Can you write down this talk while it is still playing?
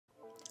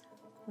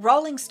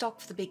Rolling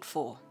stock for the big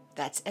four.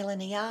 That's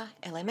LNER,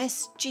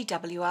 LMS,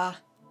 GWR,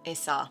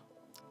 SR.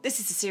 This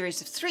is a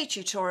series of 3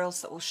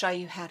 tutorials that will show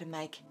you how to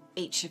make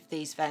each of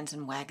these vans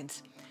and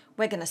wagons.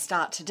 We're going to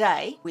start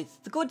today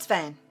with the goods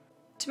van.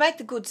 To make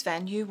the goods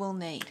van you will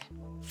need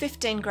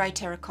 15 grey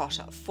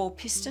terracotta, 4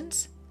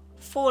 pistons,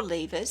 4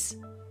 levers,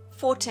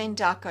 14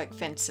 dark oak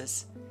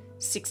fences,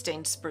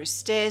 16 spruce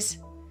stairs,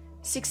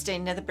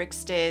 16 nether brick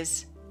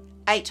stairs,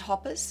 8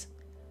 hoppers,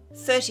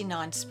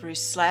 39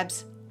 spruce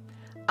slabs,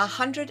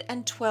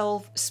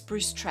 112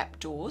 spruce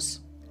trapdoors,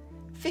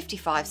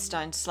 55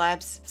 stone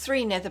slabs,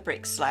 3 nether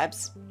brick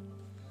slabs.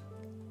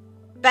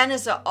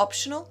 Banners are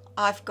optional.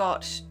 I've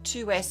got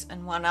 2S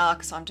and 1R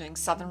because I'm doing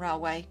Southern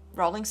Railway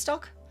rolling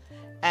stock,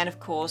 and of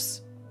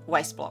course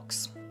waste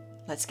blocks.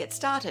 Let's get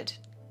started.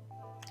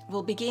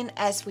 We'll begin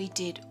as we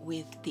did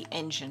with the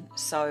engine.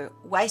 So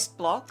waste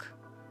block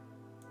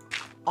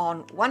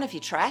on one of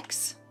your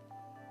tracks,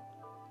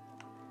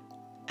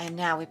 and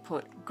now we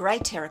put grey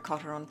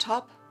terracotta on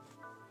top.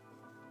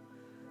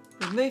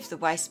 Remove the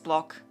waste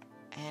block,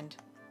 and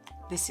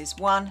this is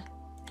 1,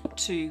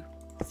 2,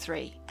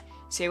 3.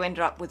 So you end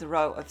up with a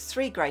row of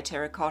 3 grey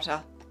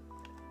terracotta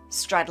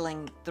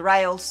straddling the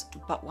rails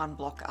but 1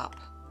 block up.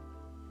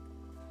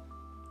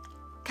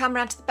 Come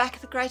round to the back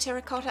of the grey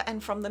terracotta,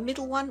 and from the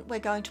middle one we're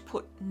going to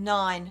put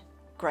 9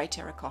 grey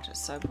terracotta.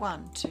 So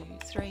 1, 2,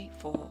 3,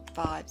 4,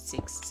 5,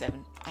 6,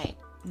 7, 8,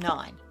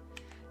 9.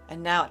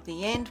 And now at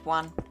the end,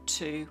 1,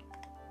 2,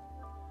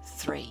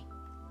 3.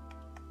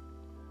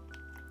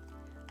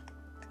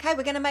 Okay,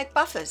 we're going to make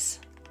buffers.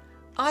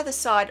 Either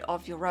side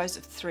of your rows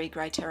of 3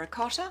 grey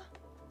terracotta,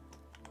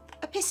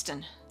 a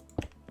piston.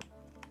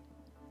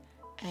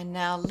 And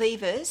now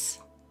levers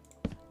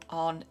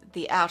on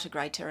the outer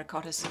grey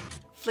terracottas,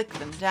 flick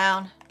them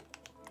down,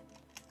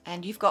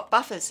 and you've got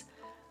buffers.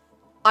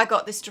 I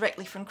got this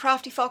directly from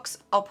Crafty Fox.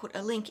 I'll put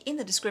a link in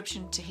the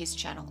description to his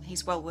channel.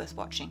 He's well worth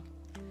watching.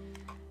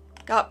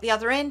 Go up the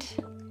other end,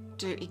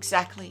 do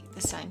exactly the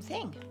same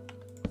thing.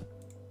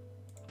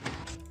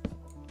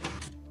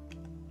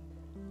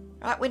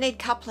 Right, we need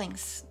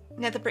couplings,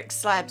 nether brick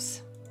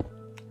slabs.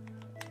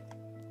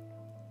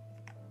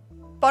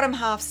 Bottom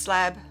half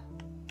slab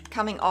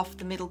coming off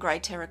the middle grey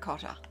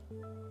terracotta.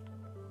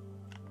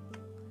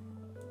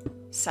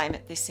 Same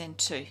at this end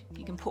too.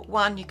 You can put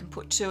 1, you can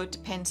put 2, it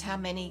depends how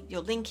many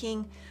you're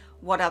linking,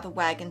 what other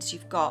wagons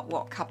you've got,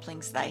 what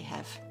couplings they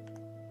have.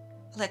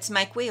 Let's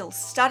make wheels.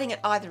 Starting at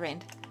either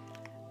end,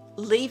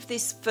 leave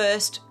this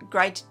first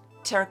grey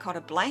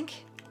terracotta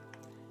blank,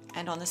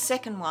 and on the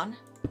second one,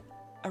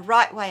 a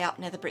right way up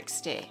nether brick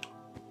stair.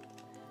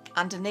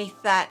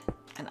 Underneath that,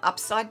 an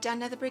upside down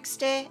nether brick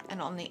stair, and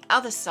on the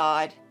other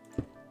side,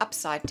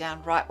 upside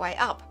down right way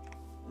up.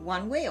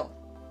 1 wheel.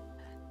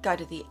 Go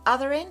to the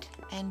other end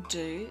and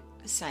do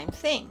the same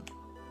thing.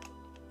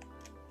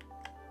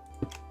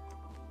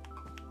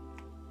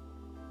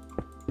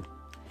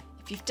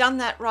 If you've done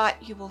that right,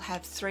 you will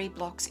have 3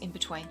 blocks in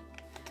between.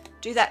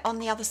 Do that on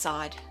the other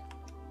side.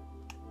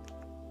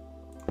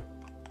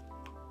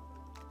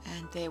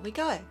 And there we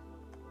go.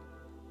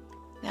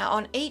 Now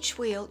on each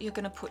wheel you're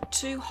going to put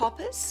 2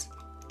 hoppers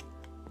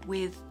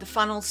with the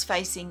funnels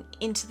facing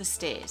into the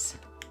stairs.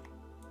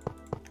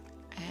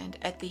 And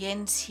at the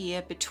ends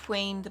here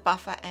between the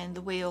buffer and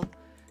the wheel,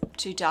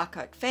 2 dark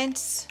oak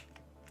fence.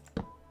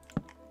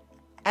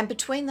 And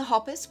between the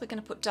hoppers we're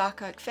going to put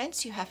dark oak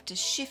fence. You have to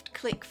shift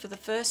click for the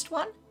first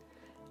one,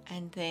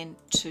 and then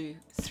 2,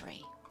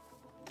 3.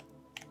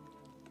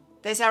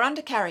 There's our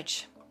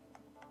undercarriage.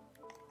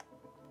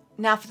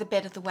 Now for the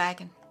bed of the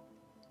wagon.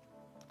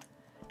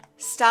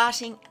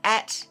 Starting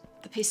at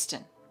the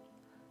piston,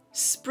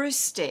 spruce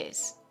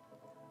stairs,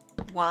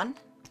 1,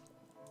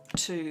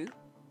 2,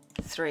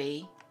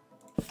 3,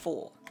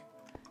 4.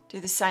 Do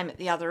the same at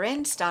the other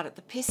end. Start at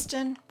the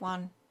piston,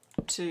 1,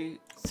 2,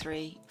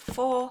 3,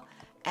 4,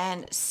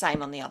 and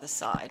same on the other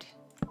side.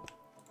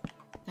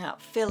 Now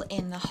fill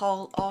in the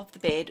whole of the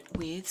bed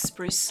with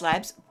spruce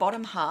slabs,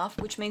 bottom half,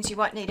 which means you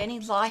won't need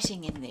any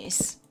lighting in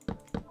this.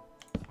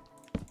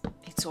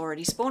 It's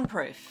already spawn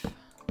proof.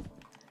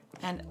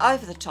 And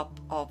over the top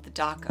of the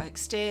dark oak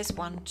stairs,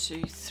 1,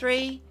 2,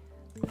 3,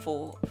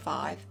 4,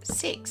 5,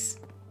 6.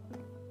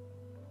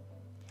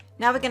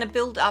 Now we're going to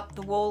build up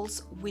the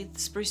walls with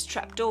spruce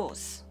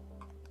trapdoors.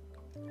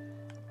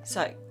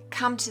 So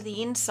come to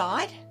the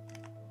inside,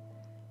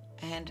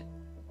 and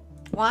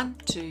 1,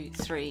 2,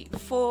 3,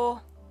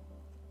 4.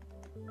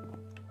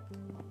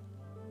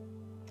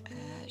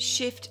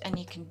 Shift, and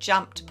you can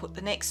jump to put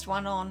the next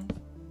one on,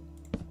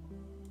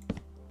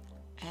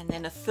 and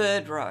then a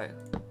 3rd row.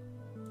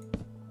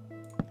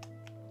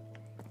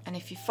 And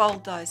if you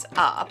fold those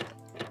up,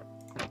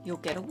 you'll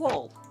get a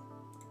wall.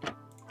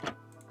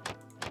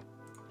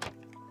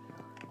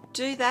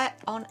 Do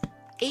that on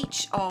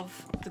each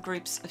of the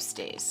groups of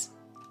stairs.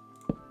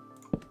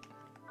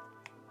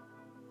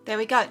 There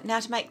we go. Now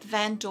to make the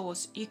van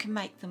doors, you can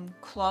make them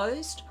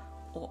closed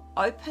or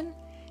open.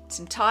 It's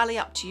entirely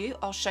up to you.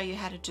 I'll show you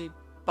how to do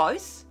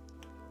both.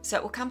 So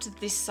it will come to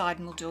this side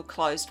and we'll do a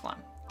closed one.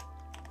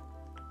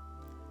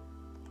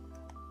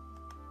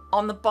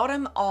 on the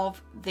bottom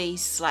of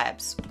these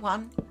slabs,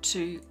 1,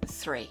 2,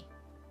 3.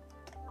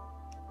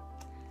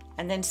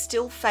 And then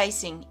still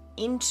facing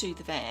into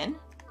the van,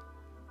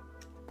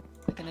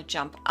 we're going to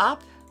jump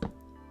up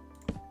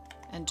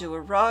and do a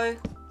row,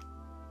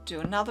 do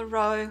another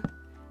row,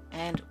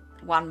 and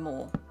one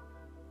more.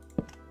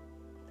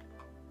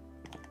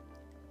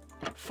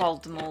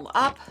 Fold them all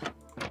up.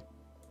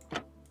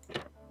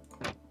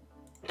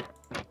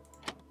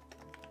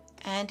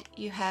 And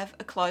you have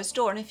a closed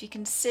door, and if you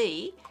can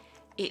see,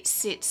 it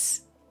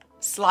sits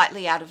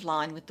slightly out of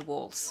line with the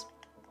walls.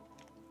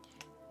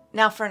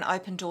 Now for an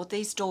open door,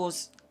 these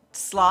doors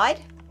slide.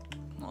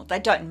 Well, they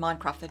don't in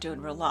Minecraft, they do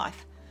in real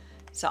life.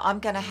 So I'm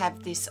going to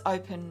have this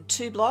open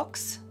 2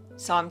 blocks.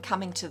 So I'm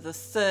coming to the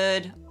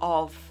third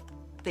of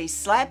these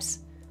slabs.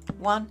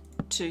 1,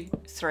 2,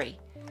 3.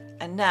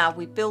 And now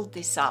we build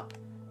this up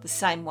the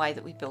same way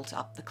that we built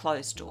up the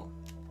closed door.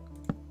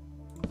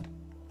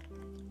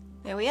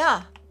 There we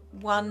are.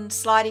 One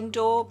sliding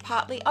door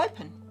partly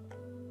open.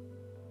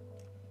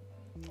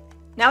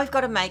 Now we've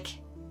got to make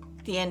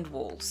the end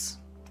walls.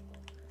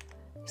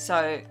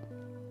 So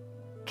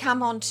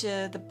come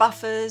onto the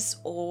buffers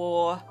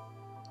or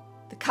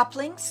the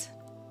couplings,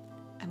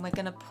 and we're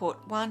going to put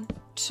 1,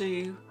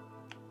 2,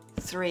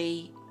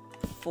 3,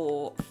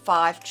 4,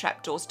 5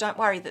 trapdoors. Don't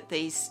worry that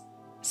these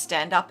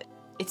stand up,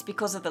 it's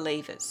because of the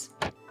levers.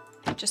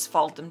 Just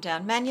fold them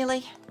down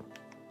manually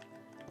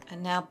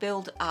and now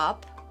build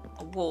up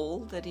a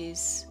wall that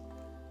is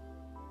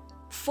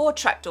 4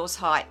 trapdoors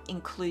high,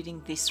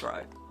 including this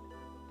row.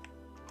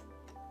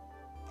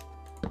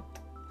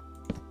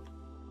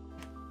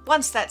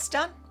 Once that's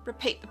done,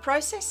 repeat the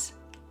process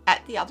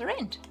at the other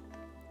end.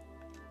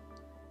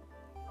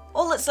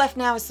 All that's left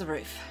now is the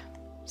roof.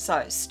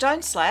 So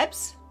stone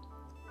slabs,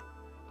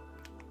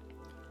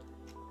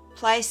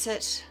 place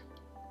it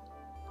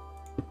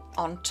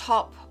on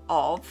top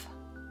of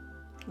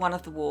one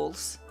of the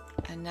walls,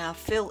 and now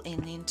fill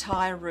in the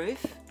entire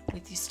roof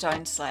with your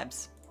stone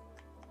slabs.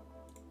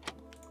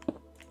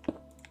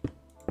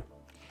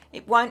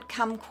 It won't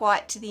come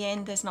quite to the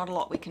end, there's not a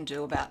lot we can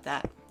do about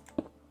that.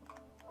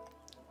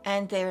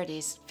 And there it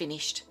is,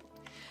 finished.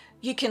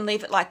 You can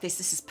leave it like this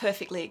is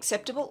perfectly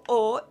acceptable,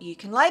 or you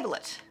can label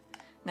it.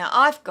 Now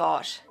I've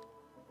got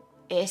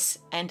S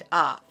and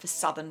R for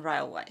Southern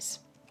Railways.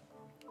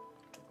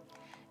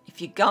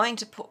 If you're going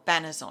to put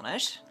banners on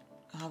it,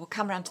 we'll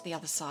come around to the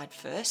other side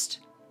first.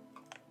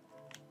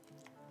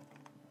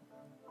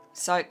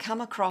 So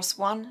come across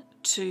 1,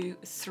 2,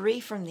 3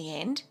 from the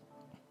end,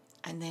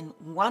 and then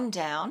 1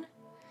 down,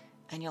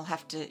 and you'll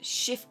have to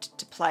shift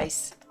to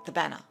place the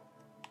banner.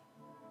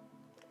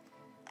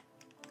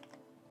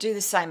 Do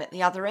the same at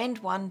the other end,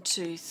 1,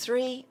 2,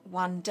 3,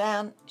 1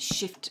 down,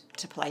 shift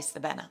to place the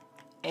banner,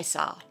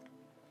 SR.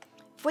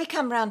 If we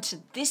come round to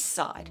this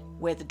side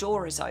where the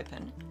door is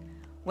open,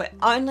 we're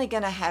only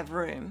going to have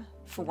room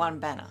for 1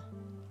 banner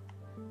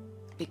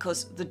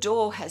because the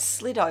door has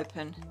slid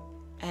open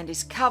and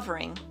is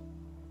covering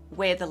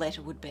where the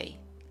letter would be.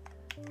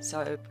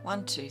 So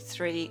 1, 2,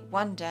 3,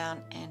 1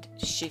 down and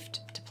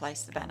shift to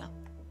place the banner.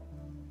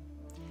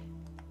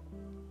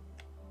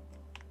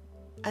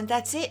 And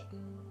that's it.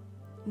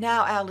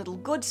 Now our little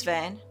goods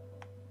van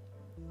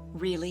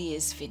really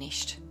is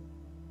finished.